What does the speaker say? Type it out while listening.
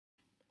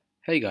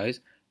Hey guys,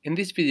 in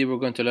this video we're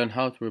going to learn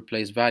how to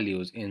replace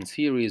values in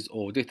series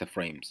or data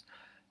frames.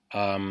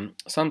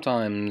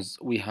 Sometimes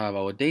we have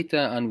our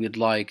data and we'd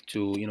like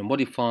to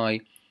modify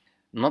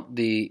not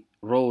the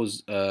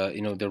rows,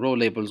 the row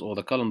labels or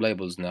the column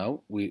labels now.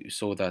 We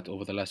saw that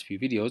over the last few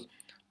videos,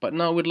 but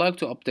now we'd like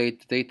to update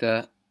the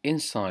data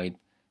inside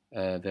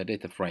the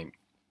data frame.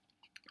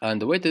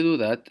 And the way to do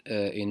that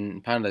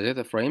in Pandas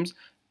data frames,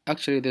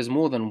 actually there's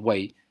more than one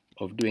way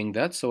of doing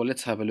that. So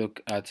let's have a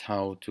look at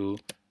how to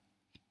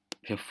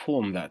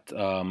perform that.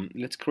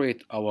 Let's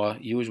create our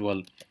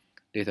usual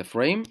data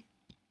frame,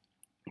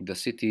 the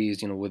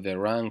cities, with their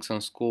ranks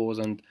and scores,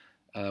 and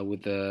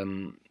with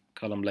the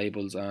column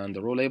labels and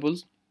the row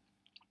labels.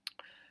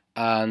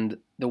 And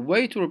the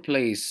way to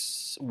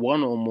replace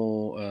one or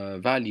more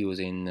values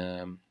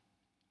in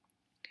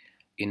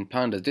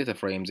Pandas data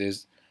frames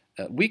is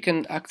we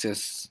can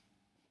access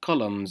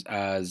columns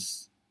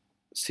as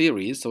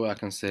series. So I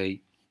can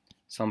say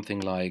something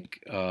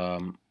like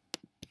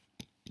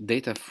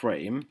data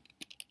frame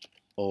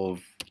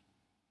of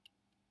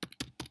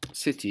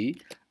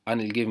city, and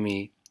it'll give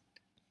me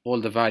all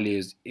the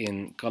values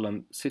in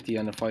column city,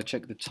 and if I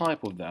check the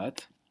type of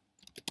that,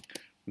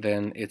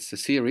 then it's a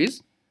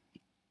series.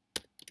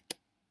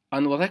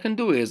 And what I can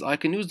do is I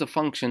can use the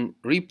function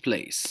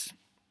replace.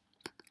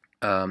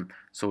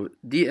 So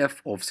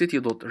df of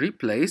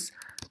city.replace,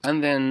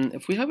 and then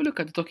if we have a look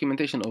at the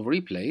documentation of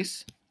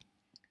replace,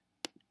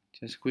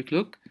 just a quick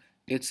look,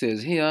 it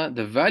says here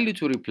the value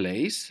to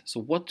replace, so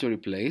what to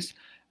replace,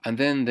 and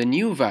then the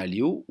new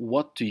value,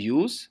 what to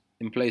use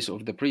in place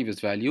of the previous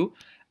value,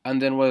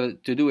 and then whether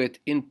to do it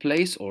in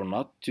place or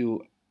not,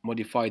 to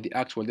modify the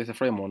actual data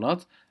frame or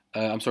not,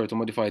 to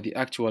modify the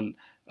actual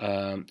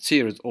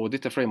series or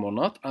data frame or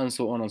not, and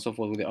so on and so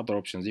forth with the other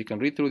options. You can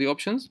read through the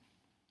options,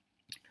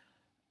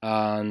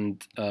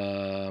 and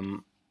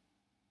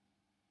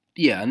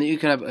yeah, and you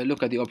can have a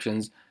look at the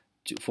options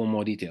for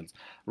more details.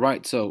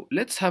 Right, so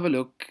let's have a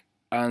look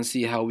and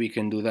see how we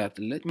can do that.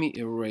 Let me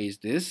erase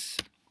this.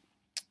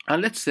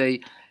 And let's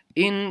say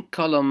in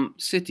column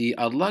city,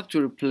 I'd like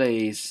to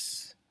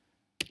replace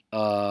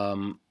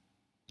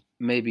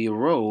maybe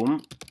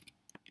Rome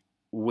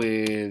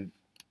with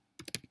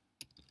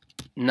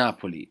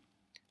Napoli.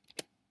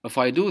 If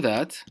I do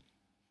that,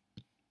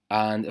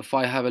 and if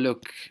I have a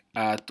look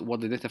at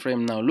what the data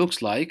frame now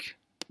looks like,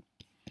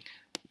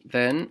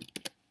 then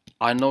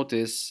I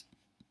notice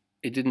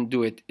it didn't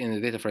do it in the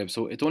data frame.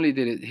 So it only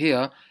did it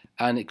here,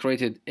 and it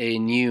created a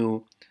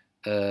new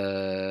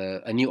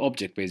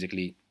object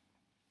basically.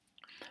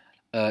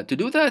 To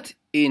do that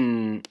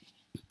in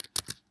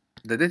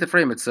the data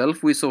frame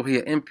itself, we saw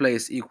here in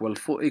place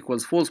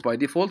equals false by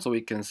default, so we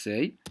can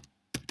say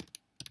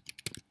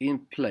in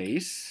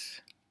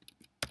place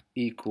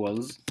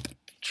equals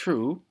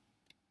true.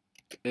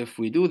 If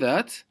we do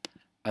that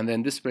and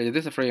then display the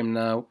data frame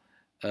now,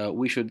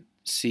 we should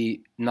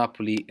see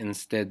Napoli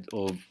instead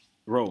of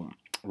Rome,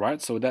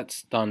 right? So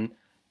that's done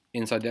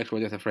inside the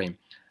actual data frame.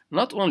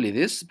 Not only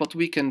this, but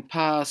we can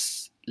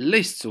pass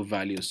lists of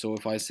values. So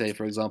if I say,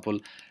 for example,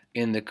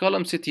 in the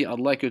column city,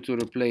 I'd like you to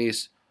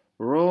replace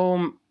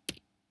Rome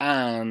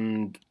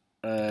and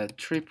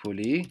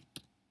Tripoli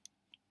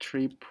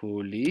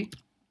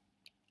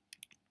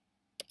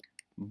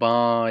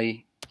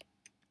by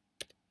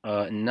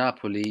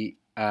Napoli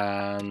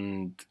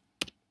and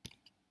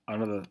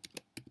another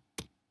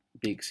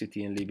big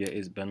city in Libya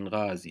is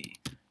Benghazi.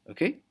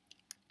 Okay.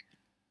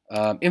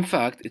 In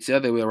fact, it's the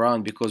other way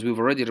around, because we've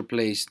already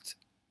replaced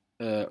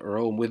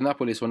Rome with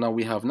Napoli, so now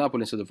we have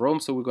Napoli instead of Rome.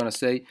 So we're going to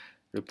say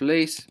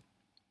replace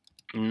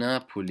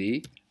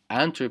Napoli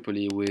and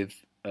Tripoli with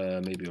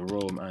maybe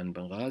Rome and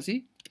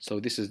Benghazi. So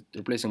this is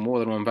replacing more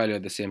than one value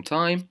at the same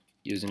time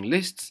using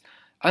lists.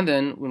 And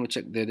then when we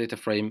check the data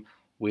frame,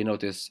 we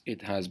notice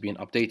it has been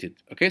updated.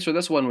 Okay, so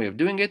that's one way of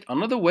doing it.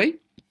 Another way,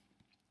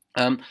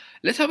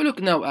 let's have a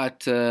look now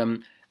at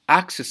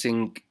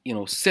accessing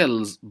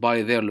cells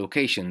by their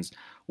locations.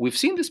 We've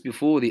seen this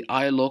before, the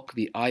iloc,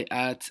 the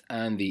iat,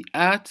 and the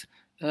at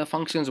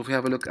functions. If we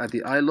have a look at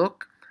the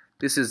iloc,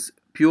 this is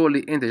purely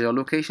integer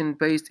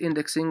location-based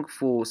indexing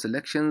for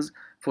selection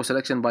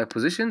by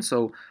position.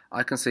 So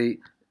I can say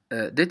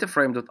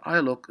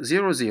dataframe.iloc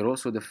 0, 0,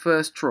 so the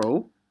first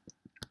row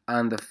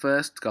and the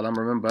first column,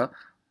 remember,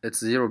 it's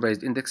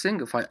zero-based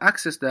indexing. If I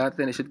access that,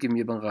 then it should give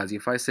me Benghazi.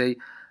 If I say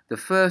the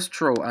first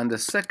row and the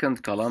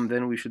second column,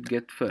 then we should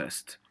get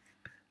first.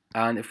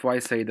 And if I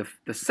say the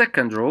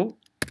second row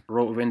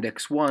of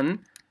index 1,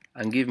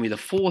 and give me the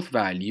fourth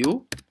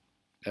value,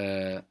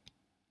 the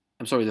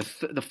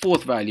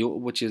fourth value,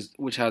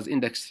 which has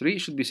index 3,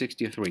 should be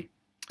 63.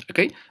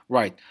 Okay,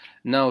 right.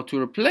 Now to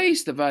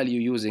replace the value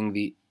using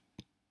the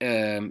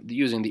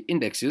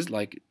indexes,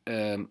 like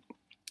the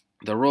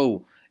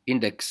row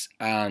index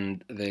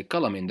and the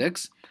column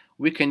index,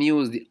 we can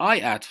use the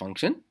iat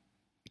function.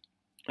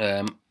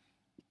 If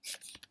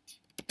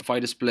I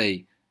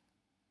display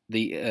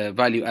the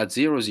value at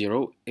 0,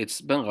 0,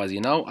 it's Benghazi.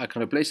 Now I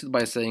can replace it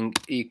by saying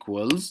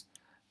equals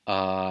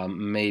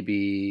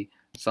maybe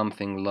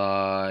something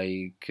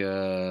like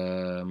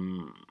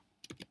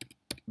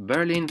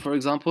Berlin, for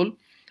example.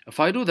 If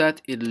I do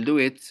that, it'll do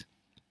it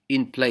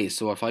in place.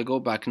 So if I go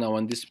back now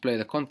and display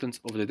the contents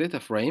of the data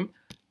frame,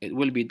 it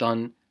will be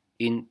done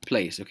in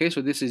place. Okay,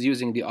 so this is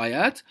using the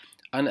IAT,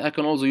 and I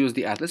can also use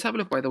the at. Let's have a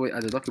look, by the way,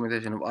 at the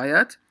documentation of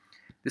IAT.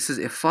 This is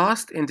a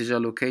fast integer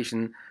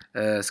location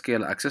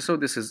scale access. So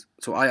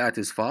IAT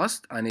is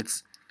fast and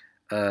it's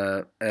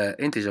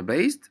integer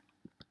based.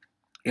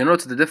 You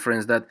notice the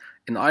difference that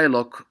in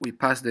iloc we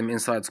pass them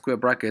inside square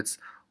brackets,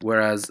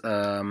 whereas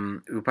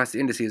we pass the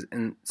indices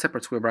in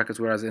separate square brackets,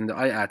 whereas in the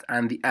IAT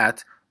and the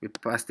at we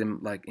pass them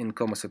like in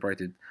comma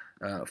separated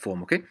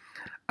form. Okay,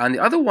 and the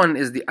other one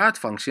is the at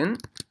function.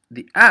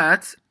 The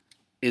at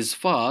is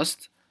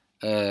fast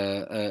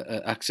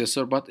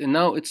accessor, but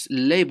now it's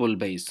label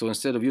based. So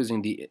instead of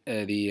using the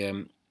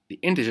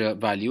integer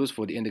values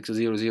for the indexes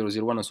 0, 0,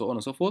 0, 1, and so on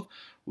and so forth,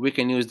 we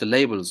can use the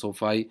labels. So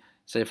if I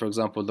say, for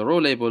example, the row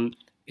label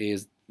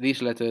is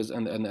these letters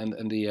and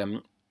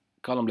the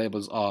column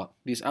labels are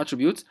these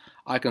attributes,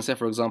 I can say,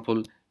 for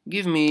example,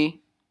 give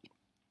me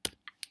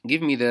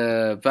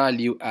the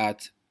value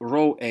at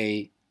row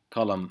A,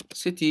 column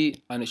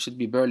city, and it should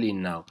be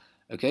Berlin now.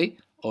 Okay,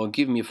 or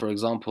give me, for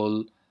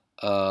example,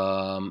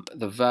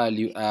 the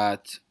value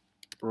at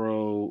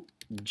row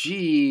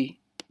G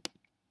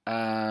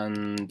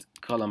and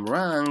column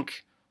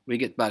rank. We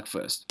get back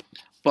first.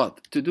 But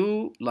to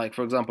do, like,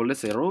 for example, let's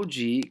say row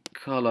G,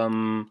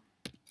 column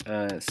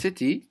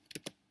city,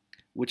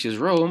 which is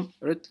Rome,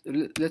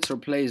 let's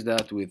replace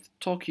that with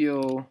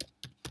Tokyo.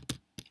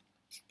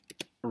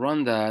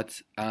 Run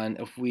that, and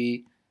if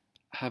we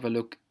have a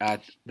look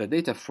at the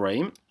data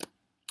frame,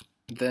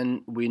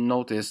 then we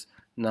notice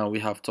now we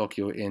have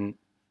Tokyo in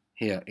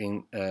here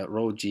in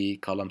row G,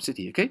 column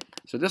city. Okay,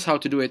 so that's how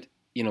to do it,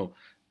 you know,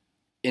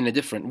 in a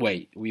different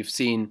way. We've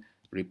seen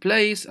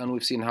replace, and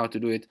we've seen how to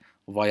do it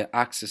via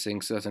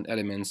accessing certain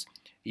elements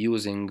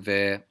using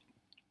their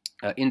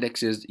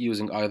indexes,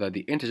 using either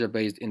the integer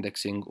based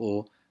indexing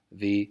or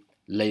the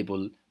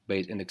label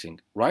based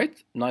indexing. Right?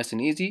 Nice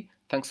and easy.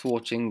 Thanks for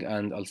watching,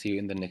 and I'll see you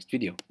in the next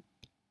video.